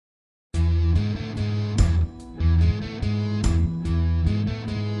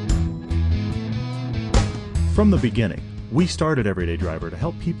From the beginning, we started Everyday Driver to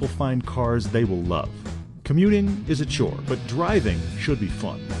help people find cars they will love. Commuting is a chore, but driving should be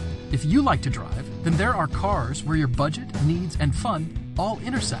fun. If you like to drive, then there are cars where your budget, needs, and fun all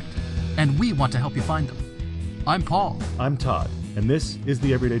intersect, and we want to help you find them. I'm Paul. I'm Todd, and this is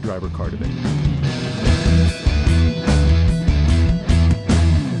the Everyday Driver Car Debate.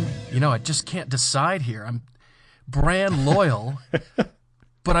 You know, I just can't decide here. I'm brand loyal,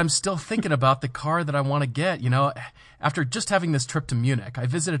 but I'm still thinking about the car that I want to get. You know, after just having this trip to Munich, I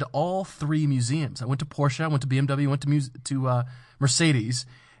visited all three museums. I went to Porsche, I went to BMW, went to Mercedes,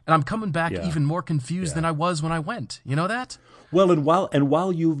 and I'm coming back even more confused than I was when I went. You know that? Well, and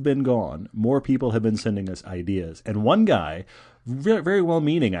while you've been gone, more people have been sending us ideas. And one guy, very, very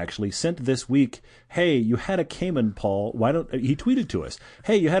well-meaning actually, sent this week, hey, you had a Cayman, Paul. He tweeted to us,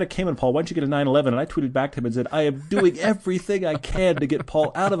 hey, you had a Cayman, Paul. Why don't you get a 911? And I tweeted back to him and said, I am doing everything I can to get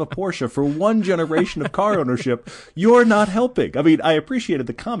Paul out of a Porsche for one generation of car ownership. You're not helping. I mean, I appreciated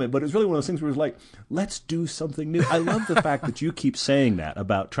the comment, but it's really one of those things where it's like, let's do something new. I love the fact that you keep saying that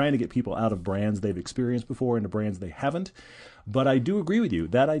about trying to get people out of brands they've experienced before into brands they haven't. But I do agree with you.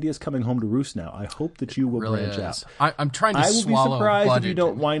 That idea is coming home to roost now. I hope that you will branch out. I'm trying to swallow. I will be surprised if you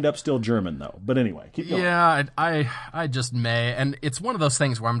don't wind up still German, though. But anyway, keep going. Yeah, I just may. And it's one of those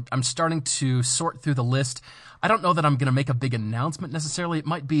things where I'm starting to sort through the list. I don't know that I'm going to make a big announcement necessarily. It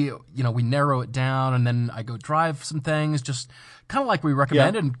might be, we narrow it down and then I go drive some things, just kind of like we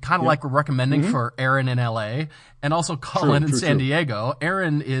recommended and kind of like we're recommending for Aaron in LA and also Colin in San Diego.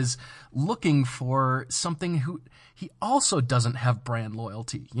 Aaron is looking for something he also doesn't have brand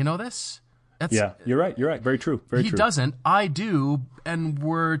loyalty. You know this? You're right. Very true. Very true. He doesn't. I do. And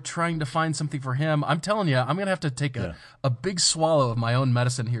we're trying to find something for him. I'm telling you, I'm going to have to take a big swallow of my own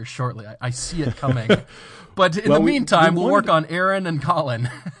medicine here shortly. I see it coming. But in the meantime, we'll work on Aaron and Colin.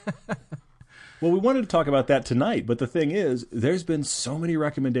 Well, we wanted to talk about that tonight, but the thing is, there's been so many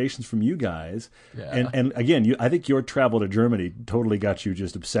recommendations from you guys, and again, I think your travel to Germany totally got you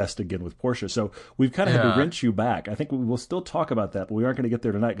just obsessed again with Porsche. So we've kind of had to wrench you back. I think we will still talk about that, but we aren't going to get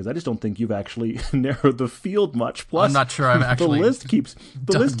there tonight because I just don't think you've actually narrowed the field much. Plus, I'm not sure I've actually the list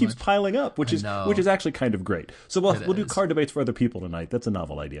keeps piling up, which is actually kind of great. So we'll do car debates for other people tonight. That's a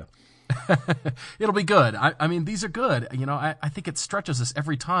novel idea. It'll be good. I mean, these are good. I think it stretches us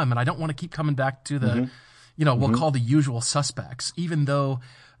every time, and I don't want to keep coming back to the, we'll call the usual suspects, even though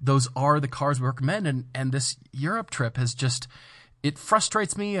those are the cars we recommend. And this Europe trip has it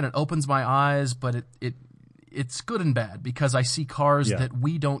frustrates me and it opens my eyes, but it's good and bad because I see cars that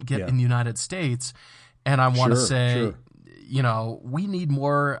we don't get in the United States, and I want to say, we need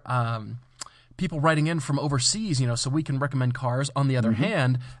more people writing in from overseas, so we can recommend cars. On the other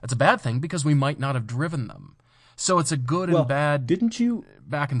hand, that's a bad thing because we might not have driven them. So it's a good and bad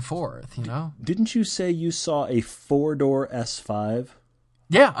back and forth, Didn't you say you saw a four-door S5?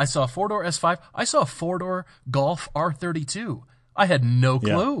 Yeah, I saw a four-door S5. I saw a four-door Golf R32. I had no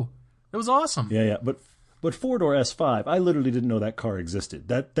clue. Yeah. It was awesome. Yeah, but four-door S5, I literally didn't know that car existed.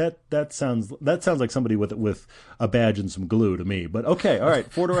 That sounds like somebody with a badge and some glue to me. But okay, all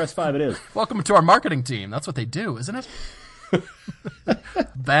right, four-door S5 it is. Welcome to our marketing team. That's what they do, isn't it?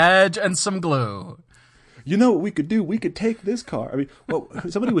 Badge and some glue. You know what we could do? We could take this car. I mean,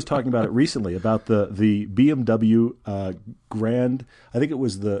 somebody was talking about it recently about the BMW Grand. I think it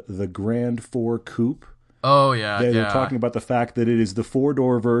was the Grand 4 Coupe. Oh, yeah. They're talking about the fact that it is the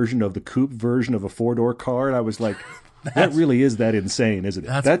four-door version of the coupe version of a four-door car. And I was like, that really is that insane, isn't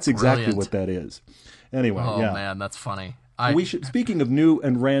it? That's exactly what that is. Anyway, man, that's funny. Speaking of new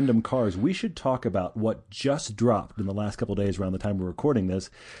and random cars, we should talk about what just dropped in the last couple of days around the time we're recording this.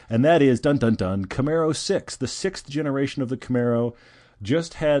 And that is, dun, dun, dun, Camaro 6, the sixth generation of the Camaro.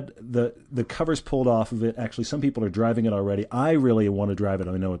 Just had the covers pulled off of it. Actually, some people are driving it already. I really want to drive it.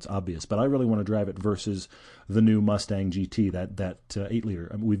 I know it's obvious, but I really want to drive it versus the new Mustang GT, that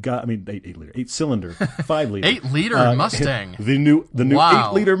 8-liter. I mean, we've got, 8-cylinder, 5-liter. 8-liter Mustang. The new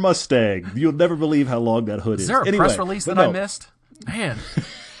 8-liter Mustang. You'll never believe how long that hood is. Is there a press release that I missed? Man.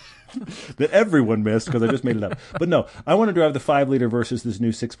 That everyone missed because I just made it up. But no, I want to drive the 5-liter versus this new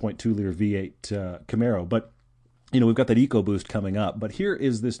 6.2-liter V8 Camaro. But we've got that EcoBoost coming up, but here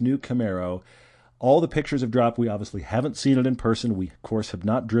is this new Camaro. All the pictures have dropped. We obviously haven't seen it in person. We, of course, have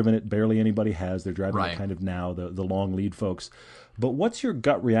not driven it. Barely anybody has. They're driving it kind of now, the long lead folks. But what's your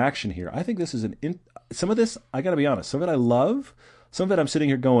gut reaction here? I think this is some of this, I got to be honest, some of it I love. Some of it I'm sitting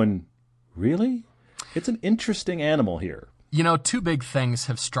here going, really? It's an interesting animal here. Two big things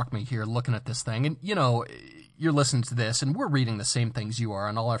have struck me here looking at this thing. And, you're listening to this, and we're reading the same things you are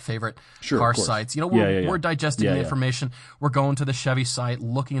on all our favorite Sure, car of course. sites. You know, Yeah. we're digesting Yeah, the yeah. information. We're going to the Chevy site,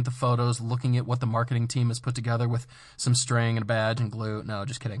 looking at the photos, looking at what the marketing team has put together with some string and a badge and glue. No,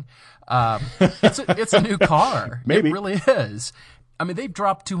 just kidding. It's a new car. Maybe. It really is. I mean, they've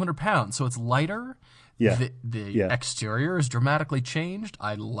dropped 200 pounds, so it's lighter. Yeah. The exterior is dramatically changed.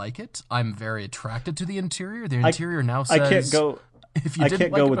 I like it. I'm very attracted to the interior. The interior now says... I can't go. If you I didn't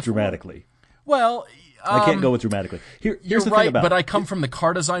can't like go it with before- dramatically. Well, I can't go with dramatically. Here's you're the right, thing about but it. I come from the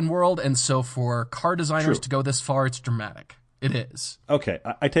car design world, and so for car designers True. to go this far, it's dramatic. It is. Okay,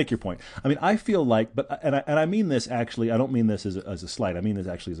 I take your point. I mean, I feel like, and I mean this actually. I don't mean this as a slight. I mean this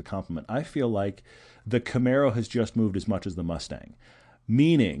actually as a compliment. I feel like the Camaro has just moved as much as the Mustang.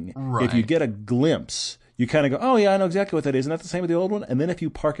 Meaning, if you Right. get a glimpse, you kind of go, "Oh yeah, I know exactly what that is." Isn't that the same with the old one? And then if you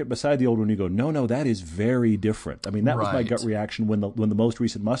park it beside the old one, you go, "No, that is very different." I mean, that was my Right. gut reaction when the most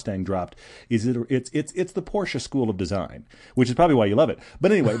recent Mustang dropped. It's the Porsche school of design, which is probably why you love it.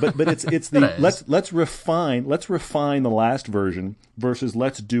 But anyway, but it's the It is. let's refine the last version versus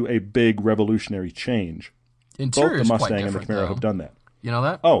let's do a big revolutionary change. Both Interior the is quite Mustang and the different, Camaro though. have done that. You know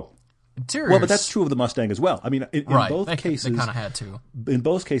that? Oh, Interior. well, but that's true of the Mustang as well. I mean, in right. both They cases, kind of had to. in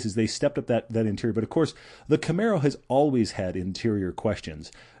both cases, they stepped up that interior. But of course, the Camaro has always had interior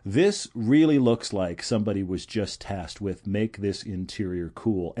questions. This really looks like somebody was just tasked with make this interior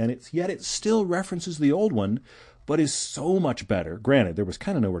cool, and yet it still references the old one, but is so much better. Granted, there was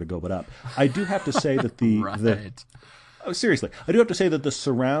kind of nowhere to go but up. I do have to say that Right. oh, seriously, I do have to say that the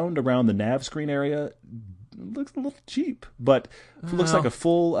surround around the nav screen area looks a little cheap, but it looks like a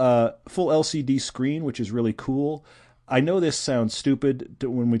full LCD screen, which is really cool. I know this sounds stupid.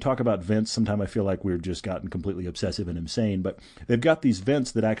 When we talk about vents, sometimes I feel like we've just gotten completely obsessive and insane, but they've got these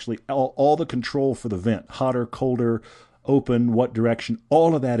vents that actually, all the control for the vent, hotter, colder, open, what direction,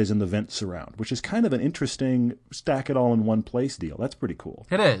 all of that is in the vent surround, which is kind of an interesting stack it all in one place deal. That's pretty cool.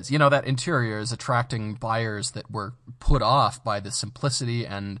 It is. You know, that interior is attracting buyers that were put off by the simplicity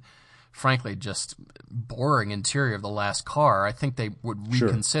and, frankly, just boring interior of the last car. I think they would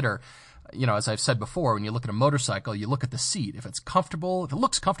reconsider. You know, as I've said before, when you look at a motorcycle, you look at the seat. If it's comfortable, if it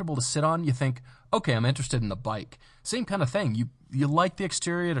looks comfortable to sit on, you think, okay, I'm interested in the bike. Same kind of thing. You like the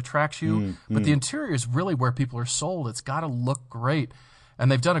exterior, it attracts you, but the interior is really where people are sold. It's got to look great,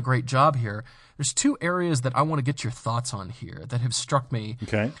 and they've done a great job here. There's two areas that I want to get your thoughts on here that have struck me.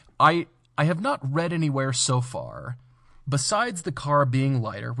 Okay. I have not read anywhere so far, besides the car being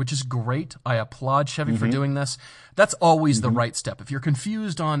lighter, which is great. I applaud Chevy for doing this. That's always the right step. If you're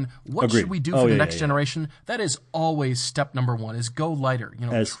confused on what Agreed. should we do Oh, for the yeah, next yeah. generation, that is always step number one, is go lighter. You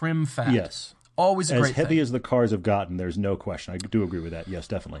know, trim fat. Yes. Always a As great heavy thing. as the cars have gotten, there's no question. I do agree with that. Yes,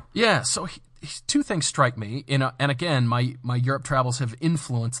 definitely. Yeah, so two things strike me, and again, my Europe travels have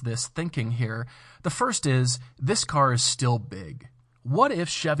influenced this thinking here. The first is, this car is still big. What if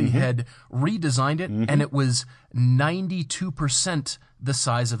Chevy had redesigned it and it was 92% the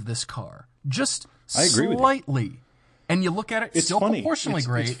size of this car? Just I agree with you. slightly. And you look at it, It's still funny. proportionally It's-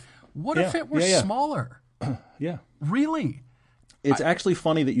 great. What if yeah, it were yeah, yeah. smaller? Yeah. Really? It's actually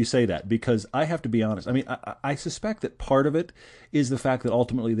funny that you say that, because I have to be honest. I mean, I suspect that part of it is the fact that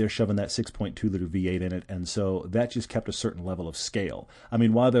ultimately they're shoving that 6.2-liter V8 in it, and so that just kept a certain level of scale. I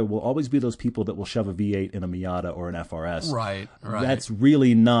mean, while there will always be those people that will shove a V8 in a Miata or an FRS, Right. that's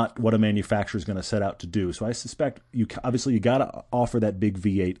really not what a manufacturer is going to set out to do. So I suspect you got to offer that big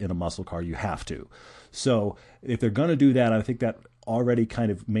V8 in a muscle car. You have to. So if they're going to do that, I think that already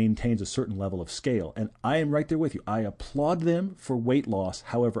kind of maintains a certain level of scale. And I am right there with you. I applaud them for weight loss.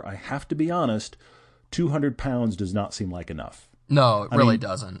 However, I have to be honest, 200 pounds does not seem like enough. No, it really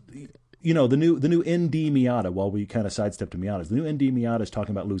doesn't. You know, the new ND Miata, while we kind of sidestep to Miatas, the new ND Miata is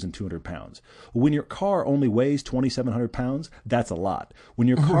talking about losing 200 pounds. When your car only weighs 2,700 pounds, that's a lot. When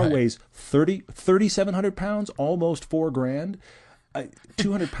your car weighs 3,700 pounds, almost $4,000,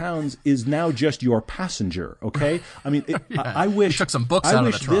 200 pounds is now just your passenger, okay? I mean, I wish... You took some books I out of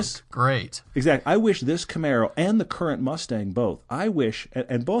wish the trunk. this- Great. Exactly. I wish this Camaro and the current Mustang both, I wish,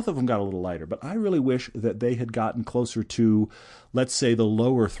 and both of them got a little lighter, but I really wish that they had gotten closer to, let's say, the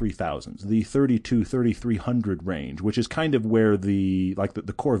lower 3,000s, the 3,300 range, which is kind of where the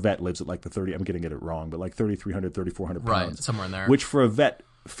Corvette lives at, like the 30, I'm getting it wrong, but like 3,300, 3,400 pounds. Right, somewhere in there. Which for a Vet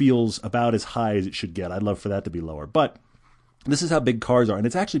feels about as high as it should get. I'd love for that to be lower. But this is how big cars are, and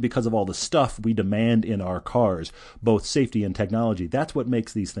it's actually because of all the stuff we demand in our cars, both safety and technology. That's what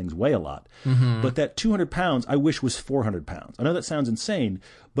makes these things weigh a lot. But that 200 pounds, I wish was 400 pounds. I know that sounds insane,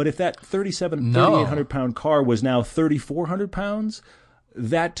 but if that 3,800-pound car was now 3,400 pounds,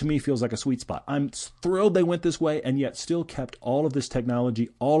 that to me feels like a sweet spot. I'm thrilled they went this way and yet still kept all of this technology,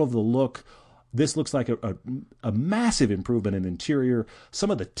 all of the look, This looks like a massive improvement in interior.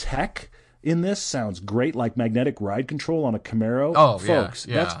 Some of the tech in this sounds great, like magnetic ride control on a Camaro. Oh, folks,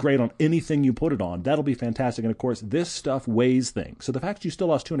 yeah. that's great on anything you put it on. That'll be fantastic. And of course, this stuff weighs things. So the fact you still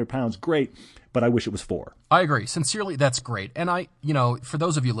lost 200 pounds, great, but I wish it was 4. I agree. Sincerely, that's great. And for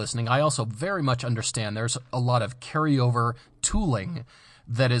those of you listening, I also very much understand there's a lot of carryover tooling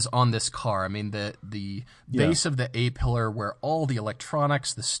that is on this car. I mean, the base of the A-pillar where all the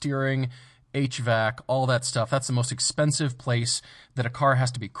electronics, the steering, HVAC, all that stuff, that's the most expensive place that a car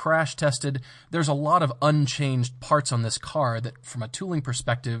has to be crash tested. There's a lot of unchanged parts on this car that, from a tooling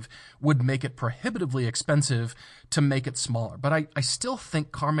perspective, would make it prohibitively expensive to make it smaller. But I still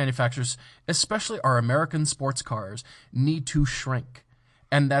think car manufacturers, especially our American sports cars, need to shrink.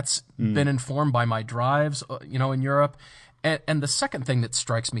 And that's been informed by my drives, in Europe. And the second thing that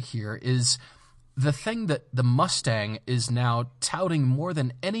strikes me here is the thing that the Mustang is now touting more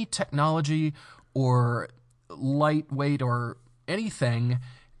than any technology or lightweight or anything,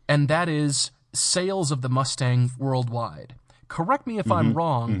 and that is sales of the Mustang worldwide. Correct me if I'm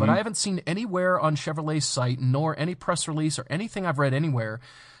wrong, but I haven't seen anywhere on Chevrolet's site, nor any press release or anything I've read anywhere,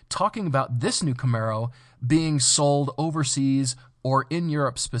 talking about this new Camaro being sold overseas or in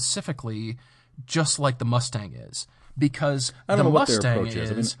Europe specifically, just like the Mustang is. Because the Mustang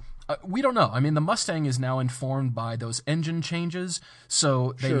is... we don't know. I mean, the Mustang is now informed by those engine changes,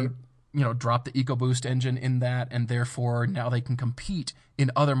 so they, dropped the EcoBoost engine in that, and therefore now they can compete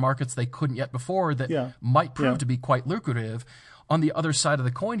in other markets they couldn't yet before that might prove to be quite lucrative. On the other side of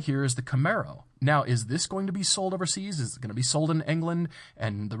the coin here is the Camaro. Now, is this going to be sold overseas? Is it going to be sold in England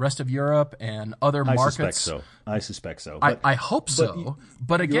and the rest of Europe and other markets? I suspect so. I hope so.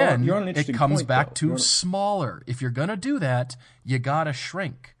 But again, it comes back to smaller. If you're going to do that, you got to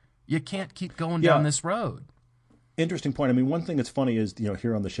shrink. You can't keep going down this road. Interesting point. I mean, one thing that's funny is,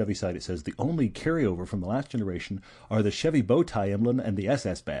 here on the Chevy side, it says the only carryover from the last generation are the Chevy bow tie emblem and the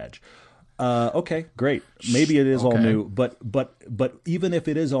SS badge. Okay, great. Maybe it is all new, but even if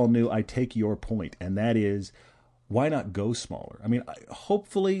it is all new, I take your point, and that is, why not go smaller? I mean,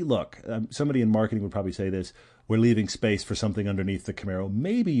 hopefully, look, somebody in marketing would probably say this, we're leaving space for something underneath the Camaro.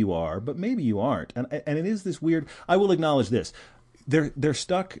 Maybe you are, but maybe you aren't. And it is this weird, I will acknowledge this, they're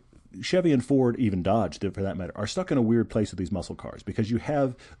stuck. Chevy and Ford, even Dodge, for that matter, are stuck in a weird place with these muscle cars because you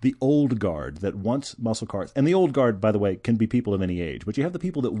have the old guard that wants muscle cars. And the old guard, by the way, can be people of any age. But you have the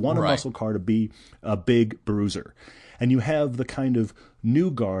people that want a muscle car to be a big bruiser. And you have the kind of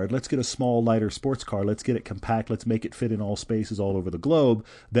new guard, let's get a small, lighter sports car, let's get it compact, let's make it fit in all spaces all over the globe,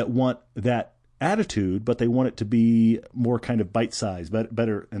 that want that attitude, but they want it to be more kind of bite-sized,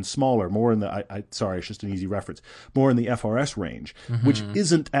 better and smaller, more in the, sorry, it's just an easy reference, more in the FRS range, which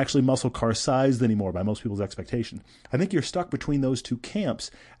isn't actually muscle car sized anymore by most people's expectation. I think you're stuck between those two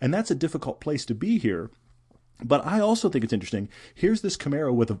camps, and that's a difficult place to be here. But I also think it's interesting. Here's this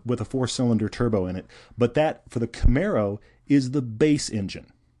Camaro with a 4-cylinder turbo in it, but that, for the Camaro, is the base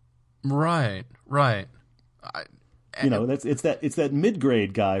engine. Right. It's that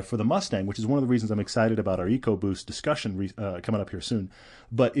mid-grade guy for the Mustang, which is one of the reasons I'm excited about our EcoBoost discussion coming up here soon.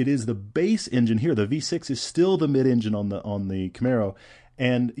 But it is the base engine here. The V6 is still the mid-engine on the Camaro,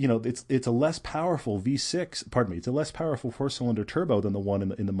 and it's a less powerful V6. Pardon me, it's a less powerful 4-cylinder turbo than the one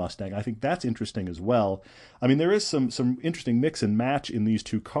in the Mustang. I think that's interesting as well. I mean, there is some interesting mix and match in these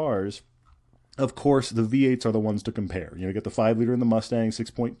two cars. Of course, the V8s are the ones to compare. You get the 5-liter in the Mustang,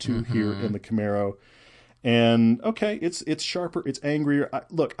 6.2 here in the Camaro. And okay, it's sharper, it's angrier.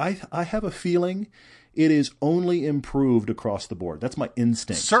 I have a feeling it is only improved across the board. That's my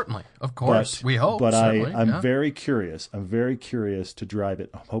instinct. Certainly, of course, we hope. But I'm very curious. I'm very curious to drive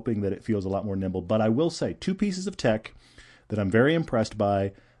it. I'm hoping that it feels a lot more nimble. But I will say, 2 pieces of tech that I'm very impressed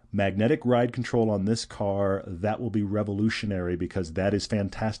by. Magnetic ride control on this car, that will be revolutionary because that is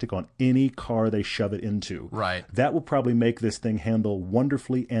fantastic on any car they shove it into. Right. That will probably make this thing handle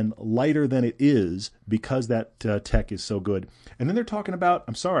wonderfully and lighter than it is because that tech is so good. And then they're talking about,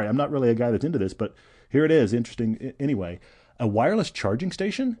 I'm sorry, I'm not really a guy that's into this, but here it is, interesting anyway, a wireless charging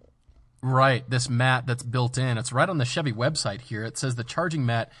station? Right, this mat that's built in. It's right on the Chevy website here. It says the charging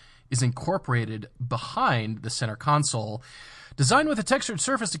mat is incorporated behind the center console. Designed with a textured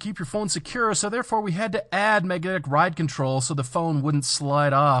surface to keep your phone secure, so therefore we had to add magnetic ride control so the phone wouldn't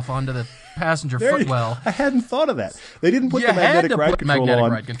slide off onto the passenger footwell. I hadn't thought of that. They didn't put the magnetic ride control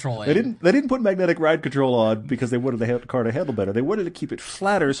on. They didn't put magnetic ride control on because they wanted the car to handle better. They wanted to keep it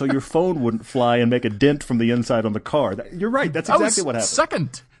flatter so your phone wouldn't fly and make a dent from the inside on the car. You're right. That's exactly what happened.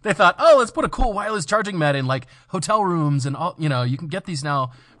 Second, they thought, let's put a cool wireless charging mat in like hotel rooms and all. You can get these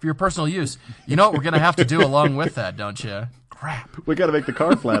now for your personal use. You know what we're going to have to do along with that, don't you? crap. We got to make the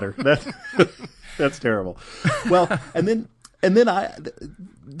car flatter. That's terrible. Well, and then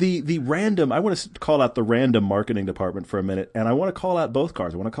the random. I want to call out the random marketing department for a minute, and I want to call out both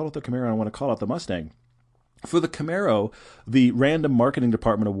cars. I want to call out the Camaro. And I want to call out the Mustang. For the Camaro, the random marketing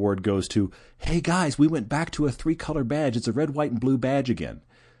department award goes to, hey guys, we went back to a 3-color badge. It's a red, white, and blue badge again.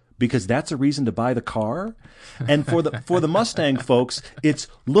 Because that's a reason to buy the car. And for the Mustang folks, it's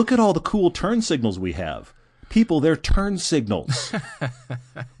look at all the cool turn signals we have. People, they're turn signals,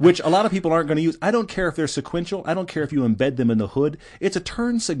 which a lot of people aren't going to use. I don't care if they're sequential. I don't care if you embed them in the hood. It's a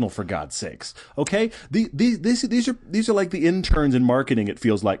turn signal, for God's sakes. Okay, these are like the interns in marketing. It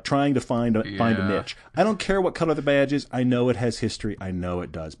feels like trying to find a niche. I don't care what color the badge is. I know it has history. I know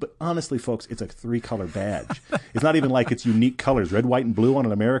it does. But honestly, folks, it's a 3-color badge. It's not even like it's unique colors, red, white, and blue on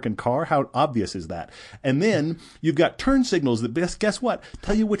an American car. How obvious is that? And then you've got turn signals that guess what?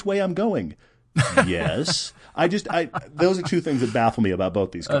 Tell you which way I'm going. Yes. Those are two things that baffle me about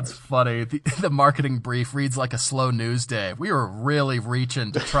both these cars. That's funny. The marketing brief reads like a slow news day. We were really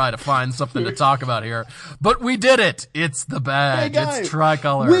reaching to try to find something to talk about here, but we did it. It's the badge. Hey guys, it's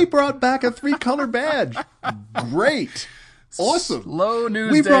tricolor. We brought back a 3-color badge. Great. Awesome. Slow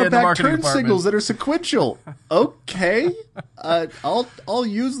news we day brought in the back marketing turn department. signals that are sequential. Okay. I'll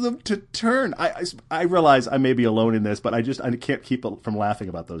use them to turn. I realize I may be alone in this, but I can't keep from laughing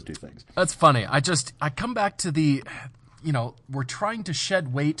about those two things. That's funny. I come back to the, we're trying to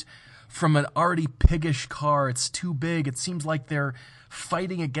shed weight from an already piggish car. It's too big. It seems like they're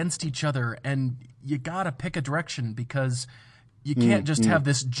fighting against each other, and you gotta pick a direction because you can't just have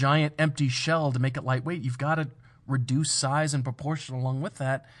this giant empty shell to make it lightweight. You've got to reduce size and proportion along with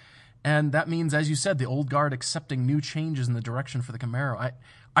that. And that means, as you said, the old guard accepting new changes in the direction for the Camaro.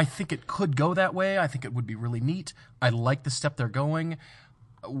 I think it could go that way. I think it would be really neat. I like the step they're going.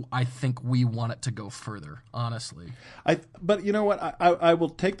 I think we want it to go further, honestly. But you know what? I will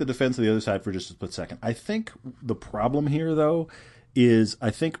take the defense of the other side for just a split second. I think the problem here, though, is I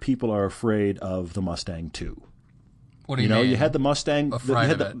think people are afraid of the Mustang too. What do you mean? You had the Mustang.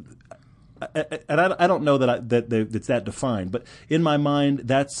 Afraid of it. And I don't know that it's that defined, but in my mind,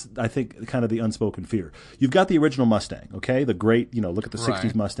 that's, I think, kind of the unspoken fear. You've got the original Mustang, okay? The great, look at the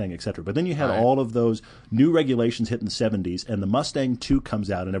 60s Mustang, et cetera. But then you had all of those new regulations hit in the 70s, and the Mustang 2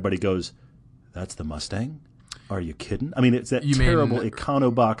 comes out, and everybody goes, that's the Mustang? Are you kidding? I mean, it's that terrible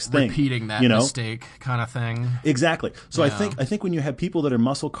Econobox thing. Repeating that mistake kind of thing. Exactly. So I think when you have people that are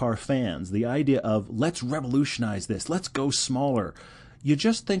muscle car fans, the idea of let's revolutionize this, let's go smaller, you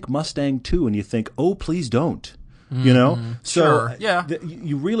just think Mustang 2 and you think, oh, please don't. So sure. Yeah.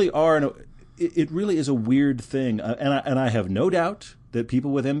 You really are, it really is a weird thing. And I have no doubt that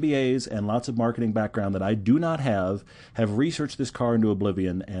people with MBAs and lots of marketing background that I do not have researched this car into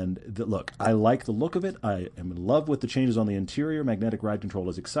oblivion. And look, I like the look of it. I am in love with the changes on the interior. Magnetic ride control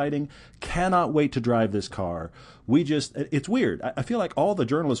is exciting. Cannot wait to drive this car. It's weird. I feel like all the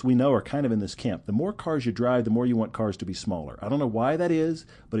journalists we know are kind of in this camp. The more cars you drive, the more you want cars to be smaller. I don't know why that is,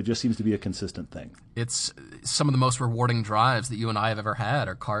 but it just seems to be a consistent thing. It's some of the most rewarding drives that you and I have ever had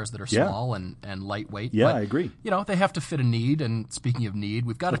are cars that are small and lightweight. Yeah, but, I agree. They have to fit a need. And speaking of need,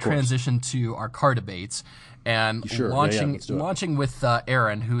 we've got to transition to our car debates. And launching with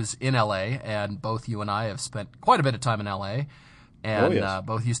Aaron, who's in LA, and both you and I have spent quite a bit of time in LA. And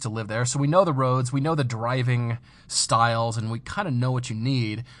both used to live there. So we know the roads, we know the driving styles, and we kind of know what you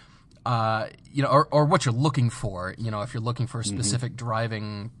need, or what you're looking for, if you're looking for a specific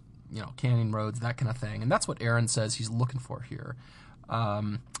driving, canyon roads, that kind of thing. And that's what Aaron says he's looking for here.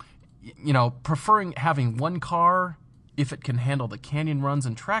 Preferring having one car if it can handle the canyon runs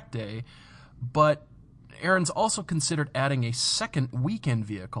and track day, but Aaron's also considered adding a second weekend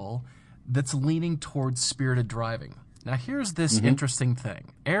vehicle that's leaning towards spirited driving. Now, here's this interesting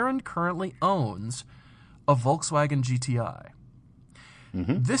thing. Aaron currently owns a Volkswagen GTI.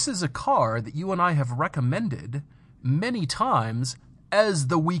 This is a car that you and I have recommended many times as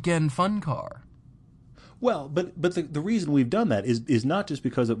the weekend fun car. Well, but the reason we've done that is not just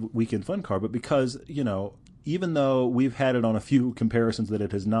because of weekend fun car, but because, even though we've had it on a few comparisons that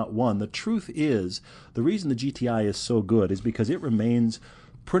it has not won, the truth is the reason the GTI is so good is because it remains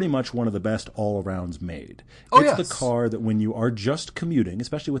pretty much one of the best all-arounds made. It's the car that when you are just commuting,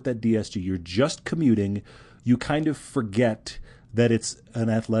 especially with that DSG, you're just commuting, you kind of forget that it's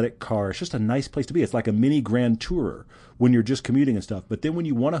an athletic car. It's just a nice place to be. It's like a mini Grand Tourer when you're just commuting and stuff. But then when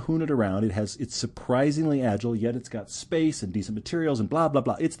you want to hoon it around, it's surprisingly agile, yet it's got space and decent materials and blah, blah,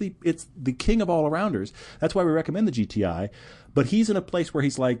 blah. It's the king of all-arounders. That's why we recommend the GTI. But he's in a place where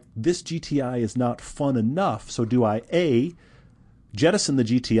he's like, this GTI is not fun enough, so do I, A, jettison the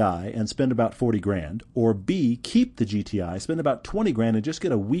GTI and spend about 40 grand, or B, keep the GTI, spend about 20 grand and just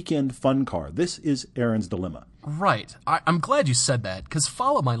get a weekend fun car. This is Aaron's dilemma. Right. I'm glad you said that, because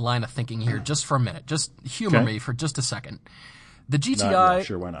follow my line of thinking here just for a minute. Just humor me for just a second. The GTI, yeah,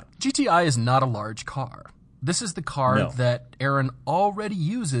 sure, why not? GTI is not a large car. This is the car that Aaron already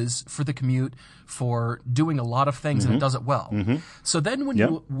uses for the commute, for doing a lot of things, and it does it well. So then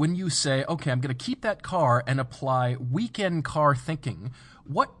when you say, okay, I'm going to keep that car and apply weekend car thinking,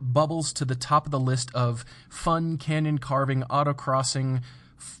 what bubbles to the top of the list of fun canyon carving, autocrossing,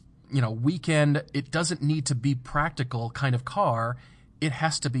 weekend, it doesn't need to be practical kind of car, it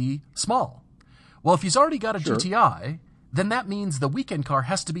has to be small. Well, if he's already got a GTI, then that means the weekend car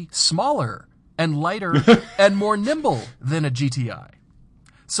has to be smaller and lighter and more nimble than a GTI.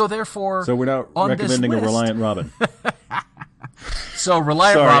 So therefore, we're not recommending a Reliant Robin. So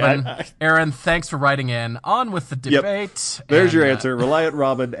Reliant Robin, Aaron, thanks for writing in. On with the debate. Yep. There's your answer: Reliant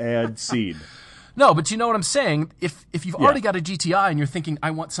Robin and Seed. No, but you know what I'm saying? If you've already got a GTI and you're thinking,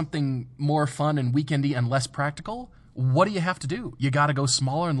 I want something more fun and weekendy and less practical, what do you have to do? You got to go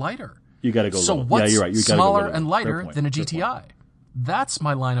smaller and lighter. You got to go So little. what's you're right. You smaller go and lighter than a Fair GTI? point. That's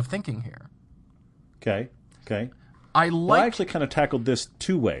my line of thinking here. Okay. I actually kind of tackled this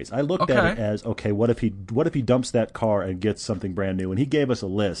two ways. I looked at it as, okay, what if he dumps that car and gets something brand new? And he gave us a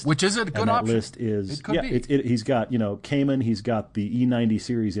list. Which is a good and that option. list is, it could be. He's got, Cayman, he's got the E90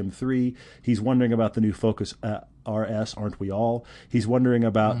 Series M3. He's wondering about the new Focus RS, aren't we all? He's wondering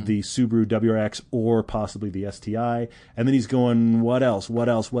about the Subaru WRX or possibly the STI. And then he's going, what else?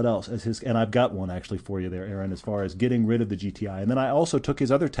 And I've got one actually for you there, Aaron, as far as getting rid of the GTI. And then I also took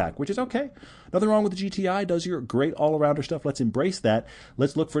his other tack, which is okay. Nothing wrong with the GTI. Does your great all-arounder stuff. Let's embrace that.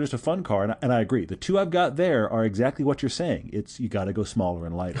 Let's look for just a fun car. And I agree. The two I've got there are exactly what you're saying. You got to go smaller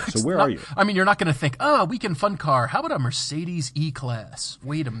and lighter. So where are you? I mean, you're not going to think, weekend fun car. How about a Mercedes E-Class?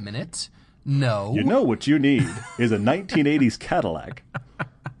 Wait a minute. No. You know what you need is a 1980s Cadillac.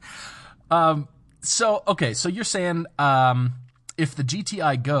 So you're saying if the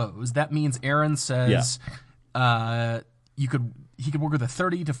GTI goes, that means Aaron says he could work with a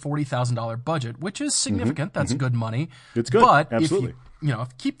 $30,000 to $40,000 budget, which is significant. That's good money. It's good. But absolutely. if you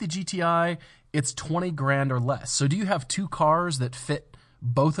keep the GTI, it's 20 grand or less. So do you have two cars that fit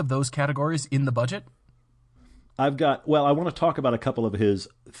both of those categories in the budget? I want to talk about a couple of his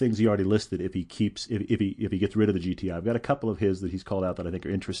things he already listed. If he gets rid of the GTI, I've got a couple of his that he's called out that I think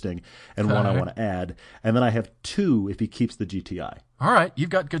are interesting, and one I want to add. And then I have two if he keeps the GTI. All right, you've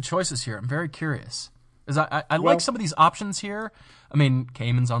got good choices here. I'm very curious. I like some of these options here. I mean,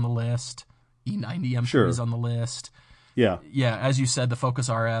 Cayman's on the list. E90 M3 is on the list. Yeah. Yeah, as you said, the Focus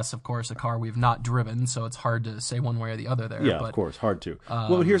RS, of course, a car we've not driven, so it's hard to say one way or the other there. Yeah, of course, hard to.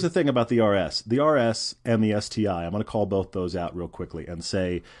 Well, here's the thing about the RS. The RS and the STI, I'm going to call both those out real quickly and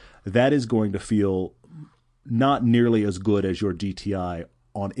say that is going to feel not nearly as good as your GTI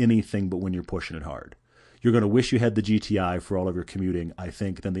on anything but when you're pushing it hard. You're going to wish you had the GTI for all of your commuting, I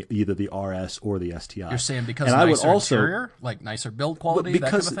think, than either the RS or the STI. You're saying because nicer interior, like nicer build quality, that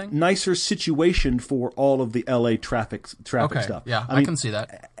kind of thing? Nicer situation for all of the LA traffic stuff. Yeah, I can see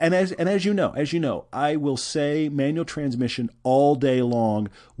that. And as you know, I will say manual transmission all day long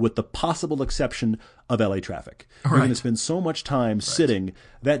with the possible exception of LA traffic. You're going to spend so much time sitting.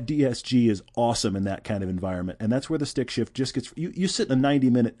 That DSG is awesome in that kind of environment. And that's where the stick shift just gets... You sit in a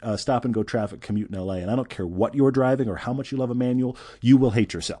 90-minute stop-and-go traffic commute in LA, and I don't care what you're driving or how much you love a manual, you will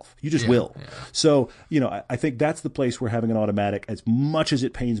hate yourself. You just will. Yeah. So, I think that's the place where having an automatic, as much as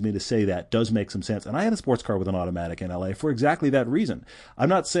it pains me to say that, does make some sense. And I had a sports car with an automatic in LA for exactly that reason. I'm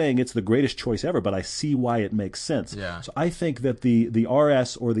not saying it's the greatest choice ever, but I see why it makes sense. Yeah. So I think that the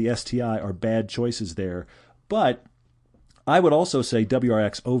RS or the STI are bad choices there. But I would also say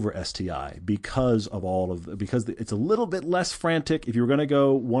WRX over STI because it's a little bit less frantic. If you were going to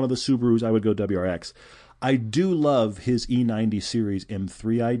go one of the Subarus, I would go WRX. I do love his E90 Series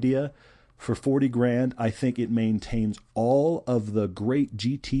M3 idea. For 40 grand, I think it maintains all of the great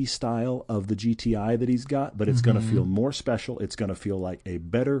GT style of the GTI that he's got, but it's going to feel more special. It's going to feel like a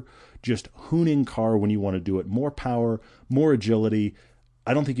better, just hooning car when you want to do it. More power, more agility.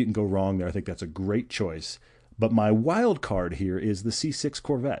 I don't think you can go wrong there. I think that's a great choice. But my wild card here is the C6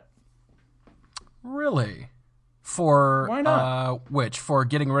 Corvette. Really? For why not? Which? For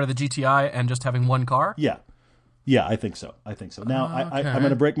getting rid of the GTI and just having one car? Yeah, I think so. Now, I'm going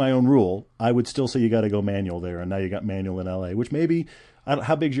to break my own rule. I would still say you got to go manual there, and now you got manual in LA, which maybe,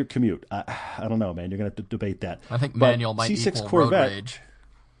 how big's your commute? I don't know, man. You're going to have to debate that. I think manual might C6 equal Corvette, road rage.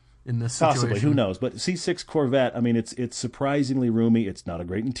 in this situation. Possibly, who knows? But C6 Corvette, I mean, it's surprisingly roomy. It's not a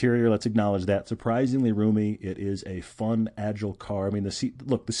great interior, let's acknowledge that. Surprisingly roomy. It is a fun, agile car. I mean, the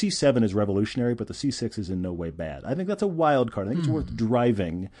C7 is revolutionary, but the C6 is in no way bad. I think that's a wild card. I think it's worth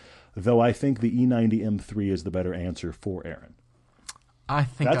driving, though I think the E90 M3 is the better answer for Aaron. I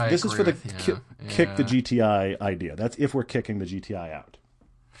think this is for the kick the Yeah. GTI idea. That's if we're kicking the GTI out.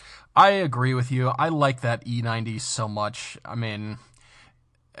 I agree with you. I like that E90 so much. I mean,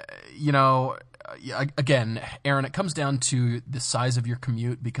 again, Aaron, it comes down to the size of your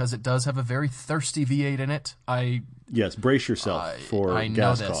commute because it does have a very thirsty V8 in it. Yes, brace yourself for I know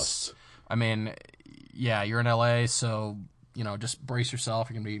gas this. costs. I mean, yeah, you're in LA, so, just brace yourself.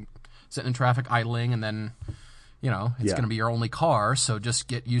 You're going to be sitting in traffic idling, and then, it's going to be your only car, so just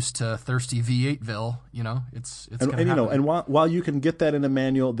get used to thirsty V8ville. It's going to happen. And while you can get that in a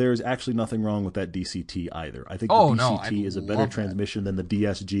manual, there's actually nothing wrong with that DCT either. I think the DCT is a better transmission than the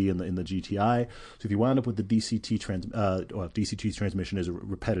DSG in the GTI. So if you wind up with the DCT DCT transmission is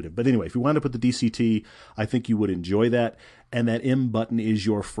repetitive. But anyway, if you wind up with the DCT, I think you would enjoy that. And that M button is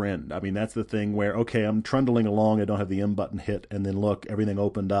your friend. I mean, that's the thing where, okay, I'm trundling along, I don't have the M button hit, and then look, everything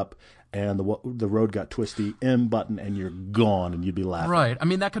opened up, and the road got twisty, M button, and you're gone, and you'd be laughing. Right. I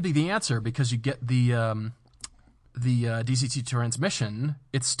mean, that could be the answer because you get the DCT transmission.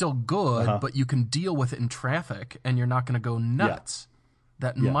 It's still good, but you can deal with it in traffic, and you're not going to go nuts.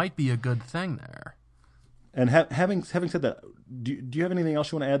 That might be a good thing there. And having said that, do you have anything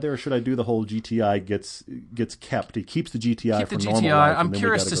else you want to add there, or should I do the whole GTI gets kept? He keeps the GTI for normal life. I'm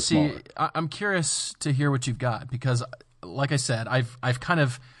curious to see. I'm curious to hear what you've got because, like I said, I've kind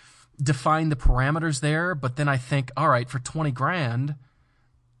of defined the parameters there, but then I think, all right, for $20,000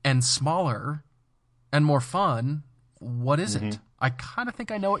 and smaller and more fun, what is it? I kind of think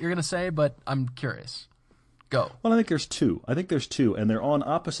I know what you're going to say, but I'm curious. Go. Well, I think there's two, and they're on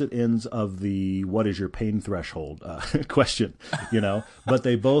opposite ends of the "what is your pain threshold" question, But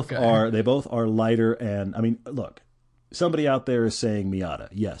they both are lighter, and I mean, look, somebody out there is saying Miata.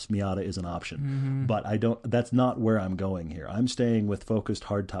 Yes, Miata is an option, but that's not where I'm going here. I'm staying with focused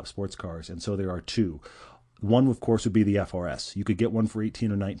hardtop sports cars, and so there are two. One, of course, would be the FRS. You could get one for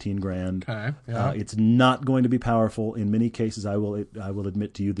 $18,000 or $19,000. Okay. Yeah. It's not going to be powerful. In many cases, I will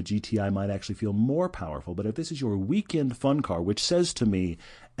admit to you, the GTI might actually feel more powerful. But if this is your weekend fun car, which says to me,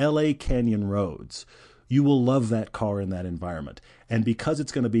 LA Canyon roads, you will love that car in that environment. And because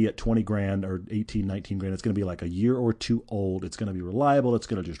it's going to be at $20,000 or $18,000, $19,000, it's going to be like a year or two old. It's going to be reliable. It's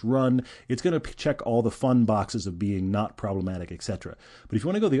going to just run. It's going to check all the fun boxes of being not problematic, etc. But if you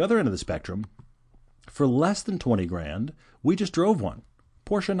want to go the other end of the spectrum, for less than $20,000, we just drove one.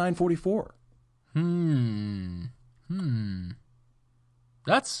 Porsche 944.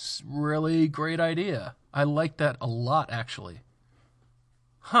 That's really great idea. I like that a lot, actually.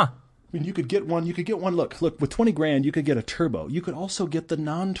 Huh. I mean, you could get one. Look, with $20,000, you could get a turbo. You could also get the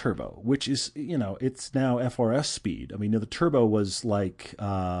non-turbo, which is, it's now FRS speed. I mean, the turbo was like,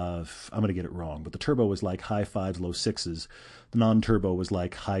 I'm going to get it wrong, but the turbo was like high fives, low sixes. The non-turbo was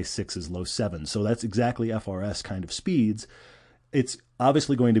like high sixes, low sevens. So that's exactly FRS kind of speeds. It's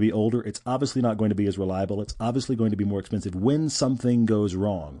obviously going to be older. It's obviously not going to be as reliable. It's obviously going to be more expensive when something goes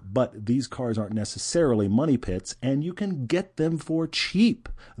wrong. But these cars aren't necessarily money pits, and you can get them for cheap.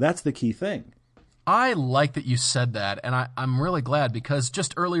 That's the key thing. I like that you said that, and I'm really glad because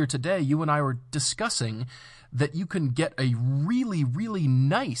just earlier today, you and I were discussing that you can get a really, really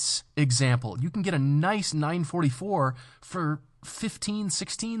nice example. You can get a nice 944 for 15,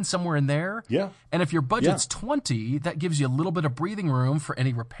 16, somewhere in there. Yeah. And if your budget's 20, that gives you a little bit of breathing room for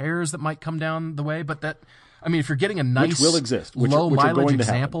any repairs that might come down the way. But if you're getting a nice which will exist, low mileage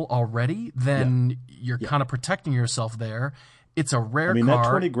example already, then you're kind of protecting yourself there. It's a rare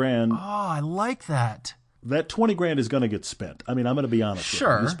car. That $20,000. Oh, I like that. That $20,000 is going to get spent. I mean, I'm going to be honest. Sure.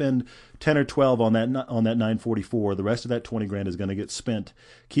 With you. You spend 10 or 12 on that 944. The rest of that $20,000 is going to get spent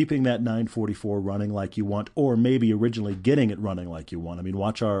keeping that 944 running like you want, or maybe originally getting it running like you want. I mean,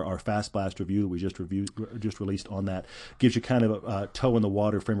 watch our Fast Blast review that we just released on that. Gives you kind of a toe in the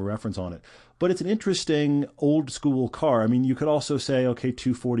water frame of reference on it. But it's an interesting old school car. I mean, you could also say, okay,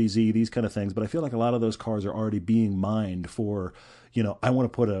 240Z, these kind of things. But I feel like a lot of those cars are already being mined for, I want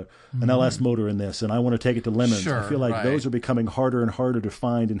to put an LS motor in this, and I want to take it to Lemons. Sure, I feel like those are becoming harder and harder to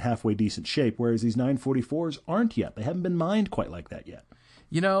find in halfway decent shape, whereas these 944s aren't yet. They haven't been mined quite like that yet.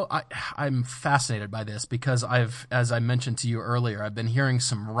 I'm fascinated by this because as I mentioned to you earlier, I've been hearing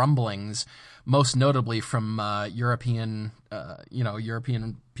some rumblings, most notably from European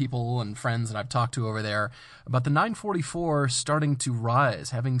people and friends that I've talked to over there about the 944 starting to rise,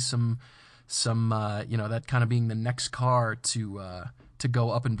 having some that kind of being the next car to to go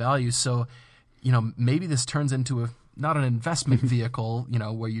up in value. So, maybe this turns into not an investment vehicle,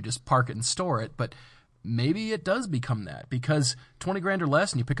 where you just park it and store it, but maybe it does become that, because 20 grand or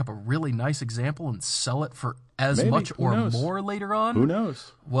less and you pick up a really nice example and sell it for as much or more later on. Who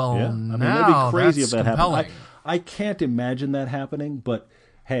knows? Well, yeah. now that'd be crazy that's if that compelling. happened. I can't imagine that happening, but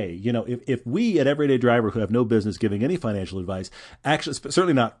hey, if we at Everyday Driver, who have no business giving any financial advice, actually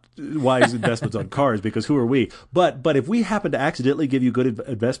certainly not wise investments on cars, because who are we? But if we happen to accidentally give you good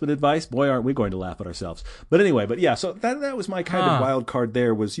investment advice, boy, aren't we going to laugh at ourselves. But anyway, so that was my kind of wild card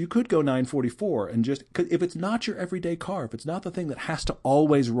there, was you could go 944 and just, 'cause if it's not your everyday car, if it's not the thing that has to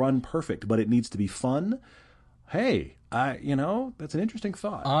always run perfect, but it needs to be fun, hey, that's an interesting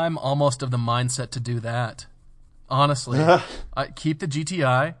thought. I'm almost of the mindset to do that. Honestly, keep the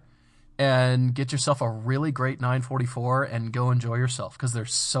GTI and get yourself a really great 944 and go enjoy yourself, because they're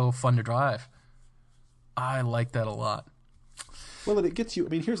so fun to drive. I like that a lot. Well, it gets you. I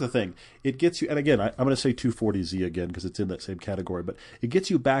mean, here's the thing. It gets you, and again, I'm going to say 240Z again because it's in that same category, but it gets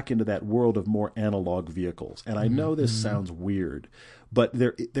you back into that world of more analog vehicles. And I know this sounds weird, but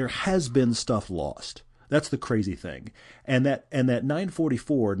there has been stuff lost. That's the crazy thing. And that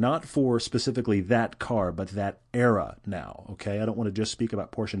 944, not for specifically that car, but that era now, okay? I don't want to just speak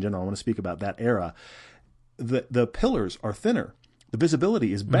about Porsche in general. I want to speak about that era. The pillars are thinner. The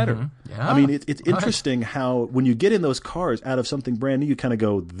visibility is better. Yeah. I mean, it's interesting how when you get in those cars out of something brand new, you kind of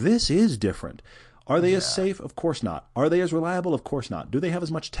go, this is different. Are they as safe? Of course not. Are they as reliable? Of course not. Do they have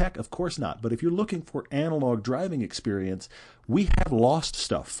as much tech? Of course not. But if you're looking for analog driving experience, we have lost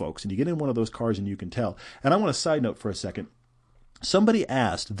stuff, folks. And you get in one of those cars and you can tell. And I want to side note for a second. Somebody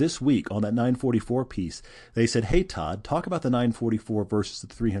asked this week on that 944 piece, they said, hey, Todd, talk about the 944 versus the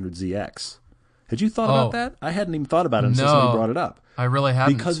 300ZX. Had you thought about that? I hadn't even thought about it until somebody brought it up. I really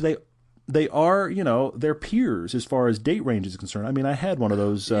hadn't. Because they are, they're peers as far as date range is concerned. I mean, I had one of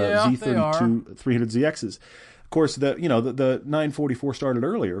those Z32 300ZXs. Of course, the 944 started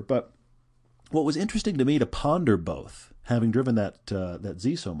earlier, but what was interesting to me to ponder both, having driven that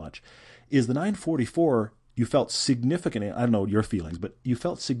Z so much, is the 944, you felt significantly, I don't know your feelings, but you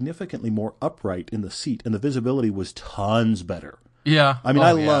felt significantly more upright in the seat, and the visibility was tons better. Yeah. I mean,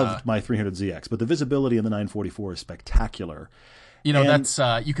 I loved my 300ZX, but the visibility in the 944 is spectacular. That's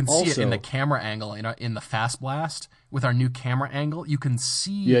you can see it in the camera angle in the Fast Blast with our new camera angle. You can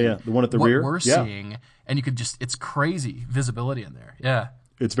see the one at the rear. We're seeing, and you could it's crazy visibility in there. Yeah,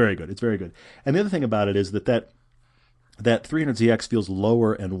 it's very good. It's very good. And the other thing about it is that 300ZX feels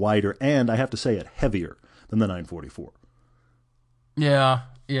lower and wider, and I have to say it heavier than the 944. Yeah.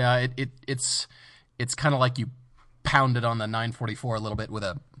 It's kind of like you pounded on the 944 a little bit with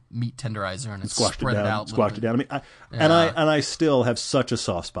a meat tenderizer and squashed it down. I mean, I still have such a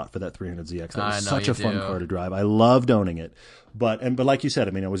soft spot for that 300ZX. That was such a fun car to drive. I loved owning it, but like you said,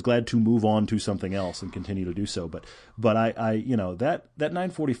 I mean, I was glad to move on to something else and continue to do so. But I that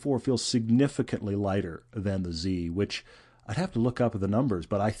 944 feels significantly lighter than the Z, which I'd have to look up the numbers,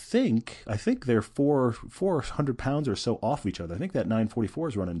 but I think they're 400 pounds or so off each other. I think that 944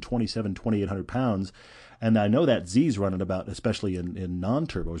 is running 2,800 pounds. And I know that Z's running about, especially in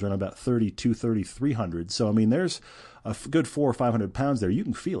non-turbos, running about 3,300. So, I mean, there's a good 400 or 500 pounds there. You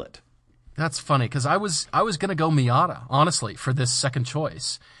can feel it. That's funny, because I was going to go Miata, honestly, for this second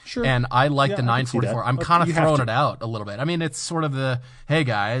choice. Sure. And I like the 944. I'm kind of throwing it out a little bit. I mean, it's sort of the, hey,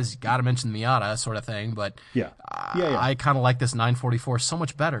 guys, got to mention Miata sort of thing. But I kind of like this 944 so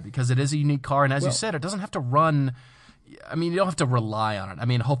much better because it is a unique car. And as you said, it doesn't have to run. I mean, you don't have to rely on it. I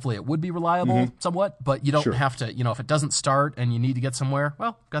mean, hopefully it would be reliable somewhat, but you don't have to, if it doesn't start and you need to get somewhere,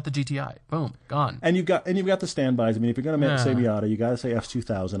 well, got the GTI. Boom, gone. And you've got the standbys. I mean, if you're going to say Miata, you got to say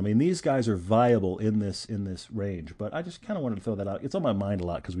F2000. I mean, these guys are viable in this range, but I just kind of wanted to throw that out. It's on my mind a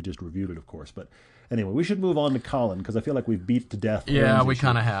lot because we just reviewed it, of course, but anyway, we should move on to Colin because I feel like we've beat to death. Yeah, we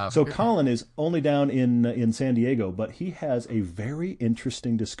kind of have. So Colin is only down in San Diego, but he has a very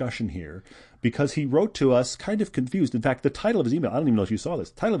interesting discussion here because he wrote to us kind of confused. In fact, the title of his email, I don't even know if you saw this,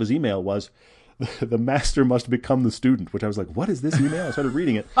 the title of his email was "The Master Must Become the Student," which I was like, what is this email? I started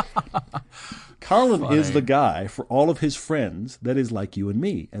reading it. Colin is the guy for all of his friends that is like you and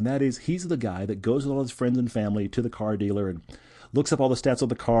me, and that is he's the guy that goes with all his friends and family to the car dealer and looks up all the stats of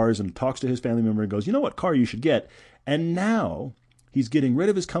the cars and talks to his family member and goes, you know what car you should get? And now he's getting rid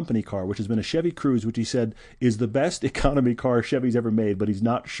of his company car, which has been a Chevy Cruze, which he said is the best economy car Chevy's ever made, but he's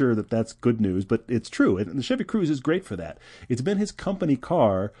not sure that that's good news. But it's true, and the Chevy Cruze is great for that. It's been his company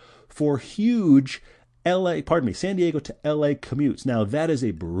car for huge San Diego to LA commutes. Now that is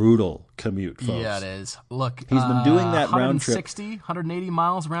a brutal commute, folks. Yeah, it is. Look, he's been doing that round trip. 180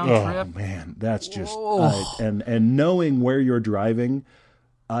 miles round trip. Oh man, that's just and knowing where you're driving,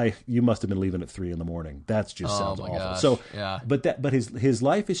 you must have been leaving at 3 a.m. That just sounds awful. Gosh. So, yeah. but his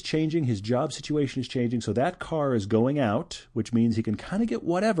life is changing. His job situation is changing. So that car is going out, which means he can kind of get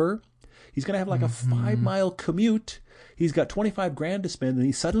whatever. He's going to have like a 5-mile commute. He's got $25,000 to spend, and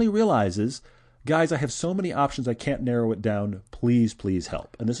he suddenly realizes, guys, I have so many options, I can't narrow it down. Please, please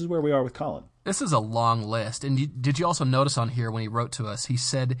help. And this is where we are with Colin. This is a long list. And did you also notice on here when he wrote to us, he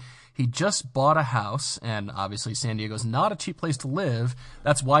said he just bought a house, and obviously San Diego's not a cheap place to live.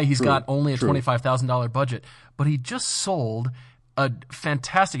 That's why he's got only a $25,000 budget. But he just sold a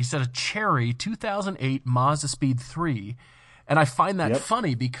fantastic, he said, a cherry 2008 Mazda Speed 3. And I find that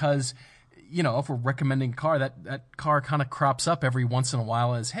funny because, you know, if we're recommending a car, that car kind of crops up every once in a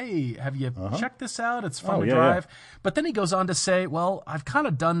while as, hey, have you checked this out? It's fun to drive. Yeah. But then he goes on to say, well, I've kind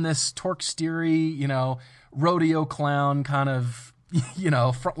of done this torque steery, you know, rodeo clown kind of, you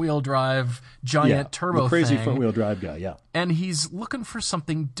know, front wheel drive, giant turbo the crazy thing. front wheel drive guy, yeah. And he's looking for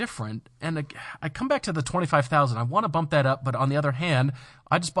something different. And I come back to the $25,000. I want to bump that up, but on the other hand,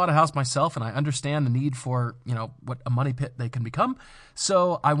 I just bought a house myself, and I understand the need for, you know, what a money pit they can become.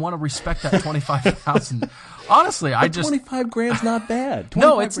 So I want to respect that $25,000. Honestly, I just $25,000's not bad.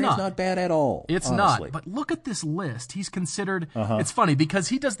 No, it's not bad at all. It's honestly. not. But look at this list. He's considered. It's funny because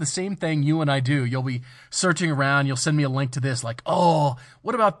he does the same thing you and I do. You'll be searching around. You'll send me a link to this, like, oh,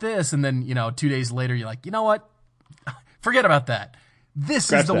 what about this? And then 2 days later, you're like, you know what? Forget about that.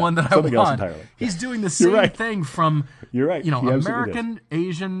 This is the one that I want. He's doing the same thing from, American,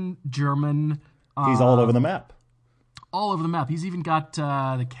 Asian, German. He's all over the map. All over the map. He's even got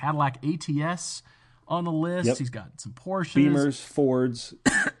the Cadillac ATS on the list. Yep. He's got some Porsches. Beamers, Fords,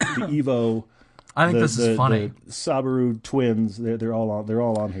 the Evo. I think this is funny. The Subaru twins, they're all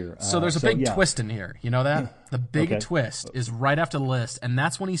on here. So there's a big twist in here. You know that? The big twist is right after the list, and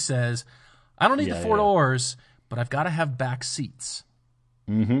that's when he says, I don't need the 4 doors, but I've got to have back seats.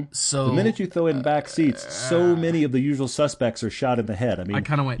 Mm-hmm. So the minute you throw in back seats, so many of the usual suspects are shot in the head. I mean, I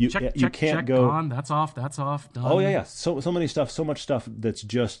kind of went check, on. That's off. Done. Oh yeah. So much stuff that's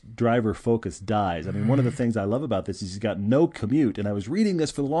just driver focus dies. I mean, one of the things I love about this is he's got no commute, and I was reading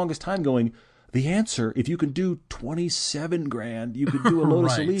this for the longest time, going, the answer, if you can do $27,000, you could do a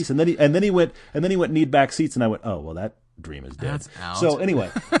Lotus Elise, and then he went need back seats, and I went, oh well, that dream is dead. That's out. So anyway,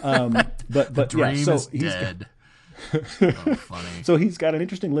 but the dream is dead. Oh, funny. So he's got an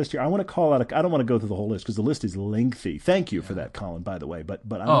interesting list here. I want to call out. I don't want to go through the whole list because the list is lengthy. Thank you for that, Colin, by the way. But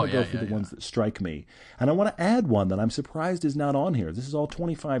I want to go through the ones that strike me, and I want to add one that I'm surprised is not on here. This is all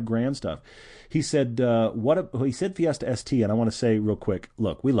 $25,000 stuff. He said he said Fiesta ST, and I want to say real quick.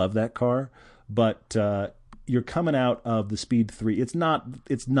 Look, we love that car, but you're coming out of the Speed 3. Does not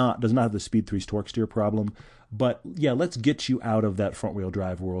have the Speed 3's torque steer problem. But yeah, let's get you out of that front-wheel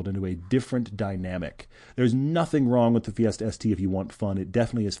drive world into a different dynamic. There's nothing wrong with the Fiesta ST if you want fun. It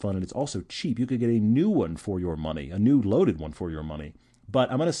definitely is fun, and it's also cheap. You could get a new one for your money, a new loaded one for your money.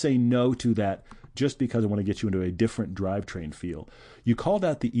 But I'm going to say no to that just because I want to get you into a different drivetrain feel. You called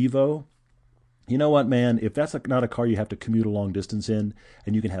out the Evo. You know what, man? If that's not a car you have to commute a long distance in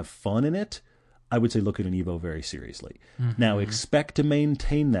and you can have fun in it, I would say look at an Evo very seriously. Mm-hmm. Now, expect to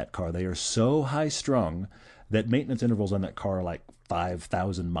maintain that car. They are so high-strung that maintenance intervals on that car are like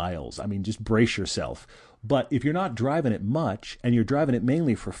 5,000 miles. I mean, just brace yourself. But if you're not driving it much and you're driving it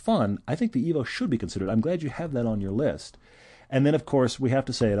mainly for fun, I think the Evo should be considered. I'm glad you have that on your list. And then, of course, we have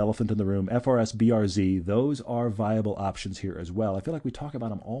to say, an elephant in the room, FRS, BRZ, those are viable options here as well. I feel like we talk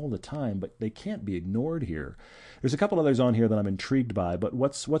about them all the time, but they can't be ignored here. There's a couple others on here that I'm intrigued by, but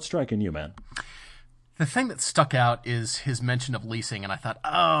what's striking you, man? The thing that stuck out is his mention of leasing, and I thought,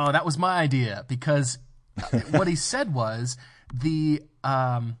 oh, that was my idea, because what he said was the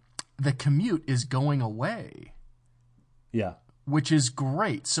commute is going away. Yeah. Which is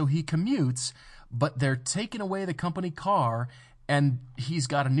great. So he commutes, but they're taking away the company car, and he's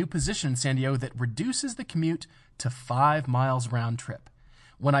got a new position in San Diego that reduces the commute to 5 miles round trip.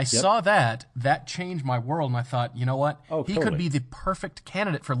 When I saw that changed my world, and I thought, you know what? He could be the perfect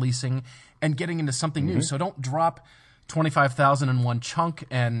candidate for leasing and getting into something new. So don't drop $25,000 in one chunk,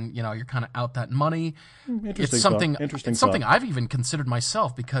 and you're kind of out that money. It's something I've even considered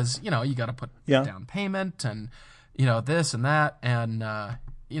myself, because you got to put down payment and this and that, and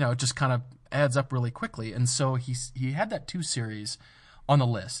it just kind of adds up really quickly. And so he had that 2 Series on the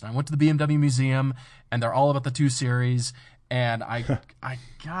list. And I went to the BMW Museum, and they're all about the 2 Series. And I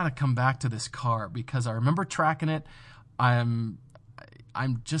gotta come back to this car because I remember tracking it. I'm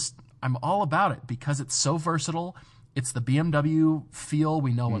just I'm all about it because it's so versatile. It's the BMW feel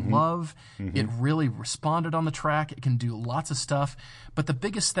we know and love. It really responded on the track. It can do lots of stuff. But the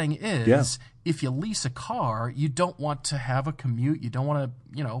biggest thing is, if you lease a car, you don't want to have a commute. You don't want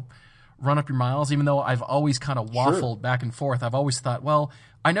to, run up your miles, even though I've always kind of waffled back and forth. I've always thought, well,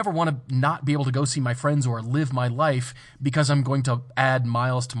 I never want to not be able to go see my friends or live my life because I'm going to add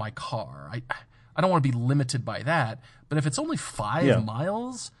miles to my car. I don't want to be limited by that. But if it's only 5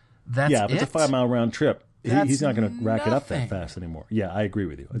 miles, that's if it's a 5 mile round trip, he's not going to rack it up that nothing. fast anymore. Yeah, I agree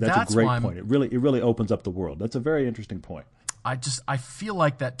with you. That's a great point. It really opens up the world. That's a very interesting point. I feel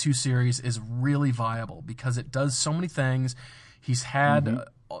like that 2 Series is really viable because it does so many things. He's had,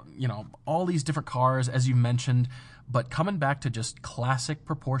 all these different cars, as you mentioned, but coming back to just classic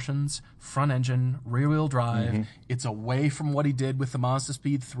proportions, front engine, rear wheel drive, it's away from what he did with the Mazda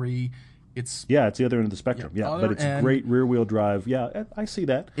Speed 3. It's the other end of the spectrum. But it's great rear wheel drive. Yeah, I see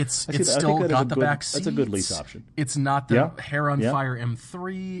that. It's still got the back seats. That's a good lease option. It's not the hair on fire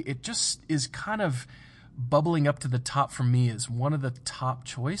M3. It just is kind of bubbling up to the top for me as one of the top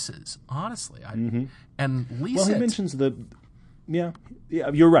choices, honestly. And lease Well, he mentions the... Yeah,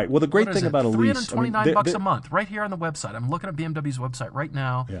 you're right. Well, the great thing about a lease... $329 a month, right here on the website. I'm looking at BMW's website right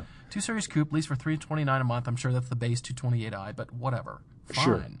now. Yeah. 2 Series Coupe, lease for $329 a month. I'm sure that's the base 228i, but whatever. Fine.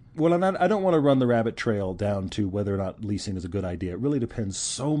 Sure. Well, and I don't want to run the rabbit trail down to whether or not leasing is a good idea. It really depends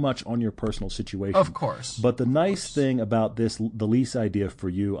so much on your personal situation. Of course. But the nice thing about the lease idea for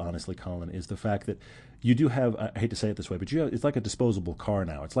you, honestly, Colin, is the fact that you do have, I hate to say it this way, but it's like a disposable car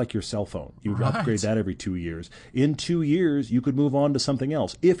now. It's like your cell phone. You upgrade that every 2 years. In 2 years, you could move on to something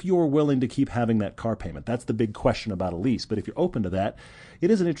else if you're willing to keep having that car payment. That's the big question about a lease. But if you're open to that, it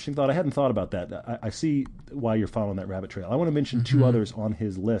is an interesting thought. I hadn't thought about that. I see why you're following that rabbit trail. I want to mention 2 others on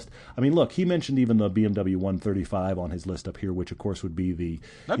his list. I mean, look, he mentioned even the BMW 135 on his list up here, which of course would be the,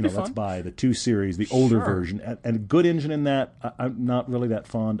 let's buy the 2 Series, the older version. And a good engine in that. I'm not really that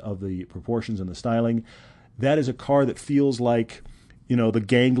fond of the proportions and the styling. That is a car that feels like, the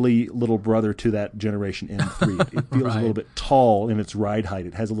gangly little brother to that generation M3. It feels a little bit tall in its ride height.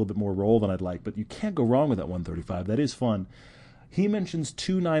 It has a little bit more roll than I'd like, but you can't go wrong with that 135. That is fun. He mentions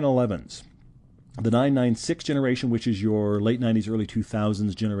 2 911s. The 996 generation, which is your late 90s, early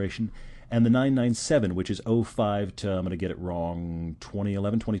 2000s generation, and the 997, which is 05 to, I'm going to get it wrong,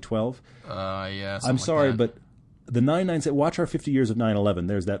 2011, 2012? Yeah, I'm sorry, like but the 997, watch our 50 years of 911,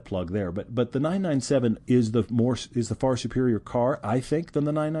 there's that plug there. But the 997 is the far superior car, I think, than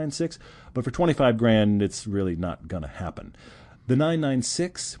the 996. But for $25,000, it's really not going to happen. The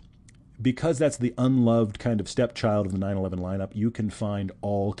 996... because that's the unloved kind of stepchild of the 911 lineup, you can find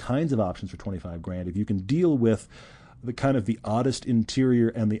all kinds of options for $25,000. If you can deal with the kind of the oddest interior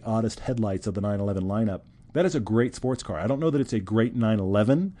and the oddest headlights of the 911 lineup, that is a great sports car. I don't know that it's a great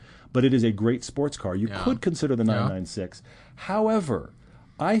 911, but it is a great sports car. You could consider the 996. However,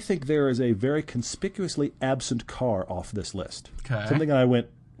 I think there is a very conspicuously absent car off this list. Okay. Something that I went,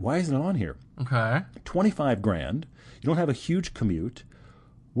 why isn't it on here? Okay. $25,000. You don't have a huge commute.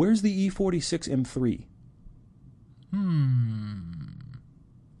 Where's the E46 M3?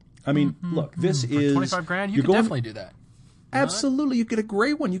 I mean, look, this is... For $25,000, you could definitely do that. Absolutely, you get a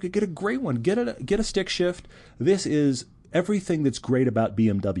great one. You could get a great one. Get a stick shift. This is everything that's great about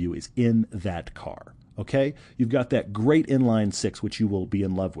BMW is in that car. Okay, you've got that great inline 6, which you will be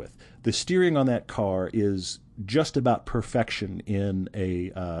in love with. The steering on that car is just about perfection in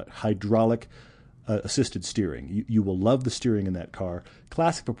a hydraulic assisted steering. You will love the steering in that car.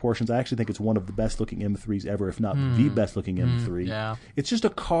 Classic proportions. I actually think it's one of the best looking M3s ever, if not the best looking M3. Yeah. It's just a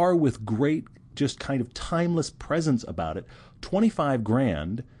car with great, just kind of timeless presence about it.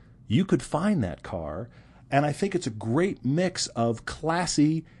 $25,000, you could find that car, and I think it's a great mix of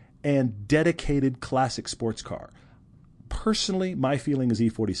classy and dedicated classic sports car. Personally, my feeling is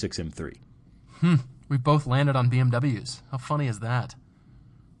E46 M3. We both landed on BMWs. How funny is that?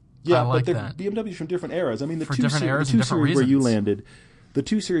 Yeah, I like but that. BMWs from different eras. I mean, the For two different eras the two and different series where you reasons. landed, the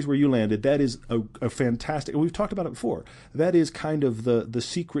 2 Series where you landed, that is a fantastic. We've talked about it before. That is kind of the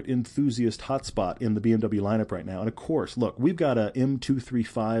secret enthusiast hotspot in the BMW lineup right now. And of course, look, we've got a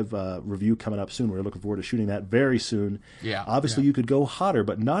M235 review coming up soon. We're looking forward to shooting that very soon. Yeah. Obviously, you could go hotter,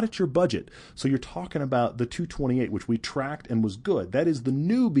 but not at your budget. So you're talking about the 228, which we tracked and was good. That is the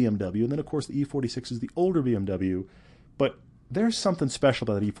new BMW, and then of course the E46 is the older BMW, but there's something special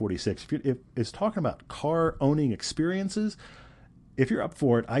about that E46. If it's talking about car owning experiences, if you're up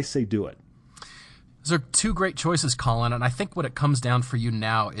for it, I say do it. Those are 2 great choices, Colin, and I think what it comes down for you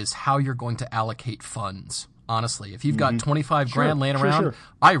now is how you're going to allocate funds. Honestly, if you've got $25,000 laying around,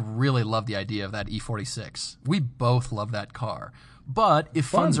 I really love the idea of that E46. We both love that car. But if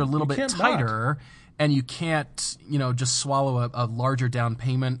funds are a little You bit can't not. tighter and you can't, just swallow a larger down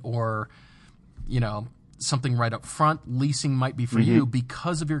payment or, something right up front, leasing might be for you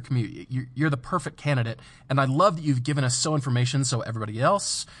because of your commute. You're the perfect candidate. And I love that you've given us so information so everybody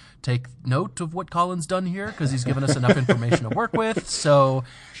else take note of what Colin's done here because he's given us enough information to work with. So,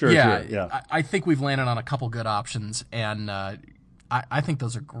 Sure. I think we've landed on a couple good options, and I think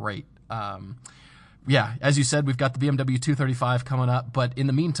those are great. As you said, we've got the BMW 235 coming up, but in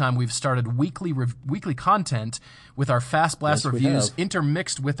the meantime, we've started weekly content with our Fast Blast reviews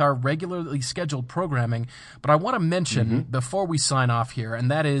intermixed with our regularly scheduled programming. But I want to mention before we sign off here, and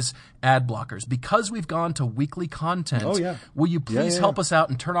that is ad blockers. Because we've gone to weekly content, will you please help us out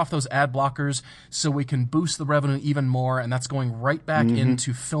and turn off those ad blockers so we can boost the revenue even more? And that's going right back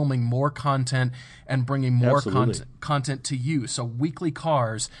into filming more content and bringing more content to you. So weekly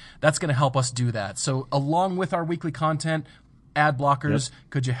cars, that's going to help us do that. So along with our weekly content, ad blockers,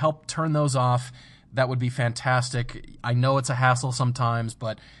 could you help turn those off? That would be fantastic. I know it's a hassle sometimes,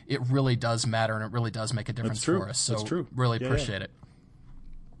 but it really does matter, and it really does make a difference for us. So That's true. Really appreciate it.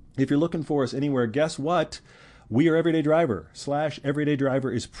 If you're looking for us anywhere, guess what? We are Everyday Driver / Everyday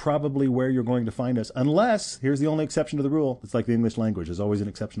Driver is probably where you're going to find us, unless, here's the only exception to the rule. It's like the English language. There's always an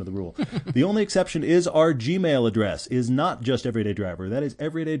exception to the rule. The only exception is our Gmail address is not just Everyday Driver. That is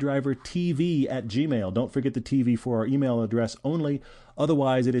everydaydrivertv@gmail. Don't forget the TV for our email address only.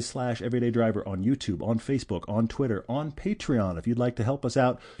 Otherwise, it is / Everyday Driver on YouTube, on Facebook, on Twitter, on Patreon. If you'd like to help us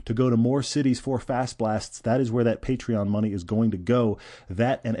out to go to more cities for Fast Blasts, that is where that Patreon money is going to go.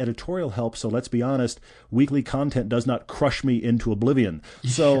 That and editorial help. So let's be honest, weekly content does not crush me into oblivion.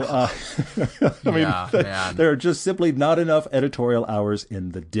 So, there are just simply not enough editorial hours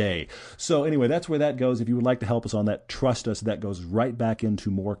in the day. So anyway, that's where that goes. If you would like to help us on that, trust us, that goes right back into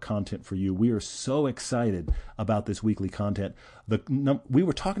more content for you. We are so excited about this weekly content. We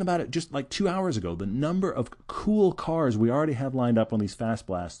were talking about it just like 2 hours ago. The number of cool cars we already have lined up on these Fast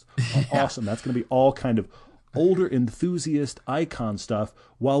Blasts are awesome. That's going to be all kind of older enthusiast icon stuff.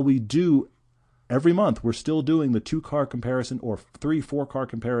 While we do every month, we're still doing the 2-car comparison or 3-4-car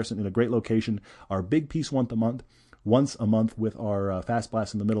comparison in a great location. Our big piece once a month with our Fast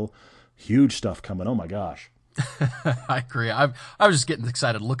Blast in the middle. Huge stuff coming. Oh my gosh. I agree. I was just getting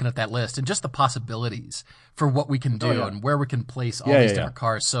excited looking at that list and just the possibilities for what we can do and where we can place all these different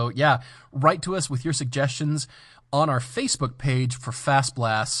cars. So write to us with your suggestions on our Facebook page for Fast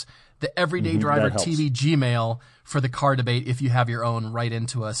Blasts, the Everyday Driver TV Gmail for the car debate. If you have your own, write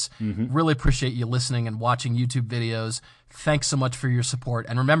into us. Really appreciate you listening and watching YouTube videos. Thanks so much for your support.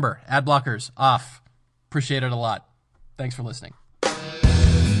 And remember, ad blockers off. Appreciate it a lot. Thanks for listening.